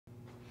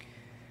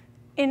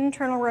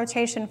Internal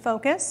rotation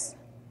focus,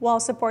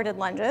 wall-supported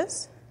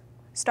lunges.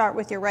 Start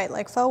with your right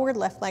leg forward,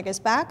 left leg is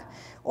back,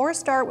 or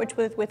start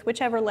with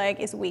whichever leg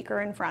is weaker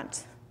in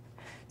front.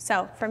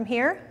 So from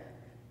here,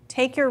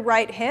 take your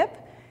right hip,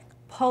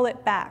 pull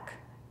it back.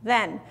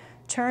 Then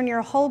turn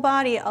your whole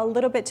body a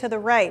little bit to the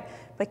right,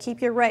 but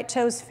keep your right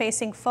toes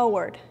facing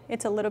forward.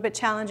 It's a little bit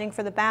challenging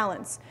for the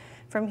balance.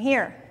 From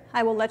here,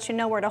 I will let you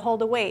know where to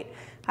hold a weight,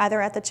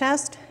 either at the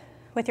chest,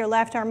 with your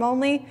left arm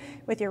only,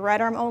 with your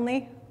right arm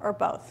only, or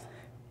both.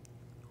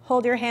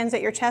 Hold your hands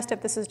at your chest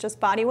if this is just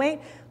body weight.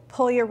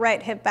 Pull your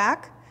right hip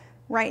back,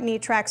 right knee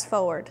tracks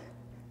forward.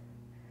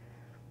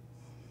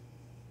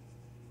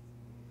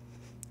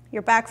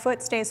 Your back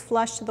foot stays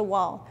flush to the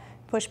wall.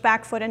 Push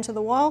back foot into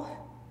the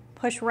wall,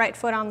 push right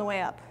foot on the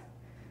way up.